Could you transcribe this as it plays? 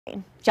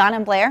John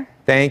and Blair.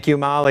 Thank you,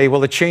 Molly.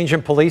 Well, the change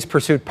in police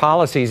pursuit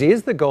policies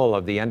is the goal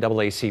of the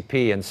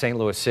NAACP in St.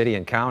 Louis City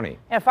and County.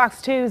 And Fox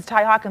 2's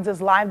Ty Hawkins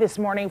is live this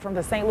morning from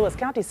the St. Louis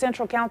County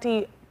Central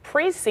County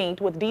Precinct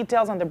with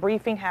details on the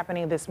briefing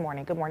happening this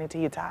morning. Good morning to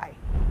you, Ty.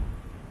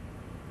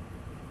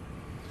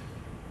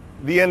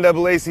 The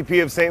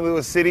NAACP of St.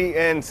 Louis City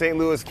and St.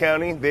 Louis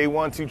County, they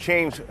want to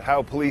change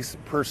how police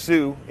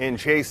pursue in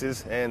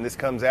chases, and this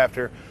comes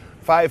after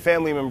 5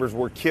 family members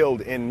were killed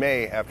in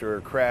May after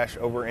a crash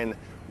over in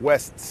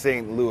West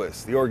St.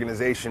 Louis. The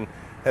organization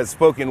has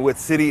spoken with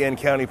city and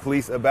county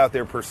police about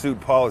their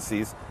pursuit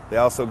policies. They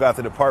also got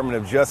the Department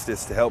of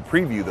Justice to help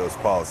preview those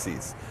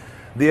policies.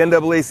 The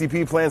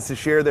NAACP plans to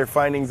share their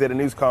findings at a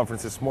news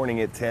conference this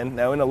morning at 10.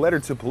 Now, in a letter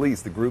to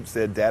police, the group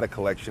said data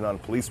collection on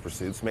police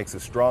pursuits makes a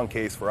strong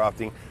case for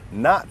opting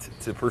not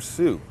to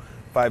pursue.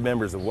 5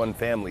 members of one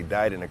family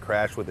died in a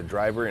crash with a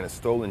driver in a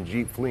stolen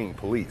Jeep fleeing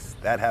police.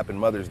 That happened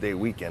Mother's Day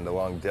weekend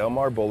along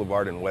Delmar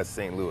Boulevard in West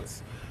St.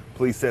 Louis.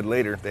 Police said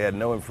later they had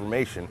no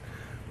information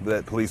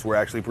that police were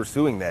actually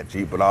pursuing that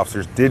Jeep, but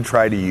officers did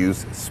try to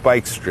use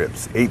spike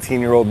strips.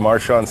 18-year-old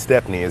Marshawn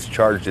Stepney is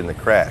charged in the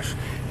crash.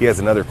 He has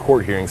another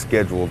court hearing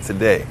scheduled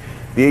today.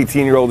 The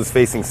 18-year-old is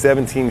facing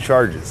 17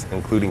 charges,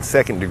 including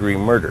second-degree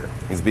murder.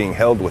 He's being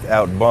held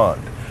without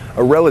bond.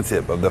 A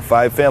relative of the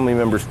 5 family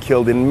members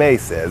killed in May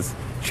says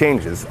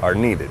changes are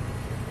needed.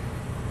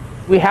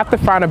 We have to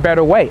find a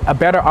better way, a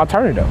better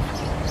alternative,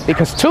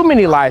 because too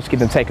many lives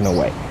getting taken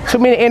away, too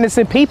many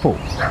innocent people.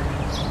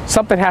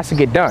 Something has to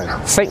get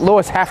done. St.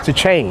 Louis has to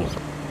change.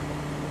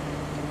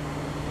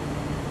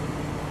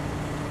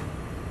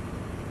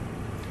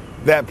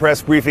 That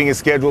press briefing is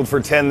scheduled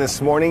for 10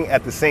 this morning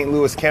at the St.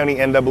 Louis County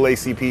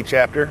NAACP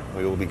chapter.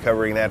 We will be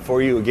covering that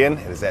for you again.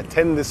 It is at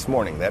 10 this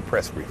morning, that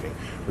press briefing.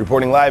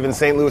 Reporting live in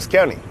St. Louis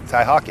County,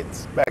 Ty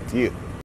Hawkins, back to you.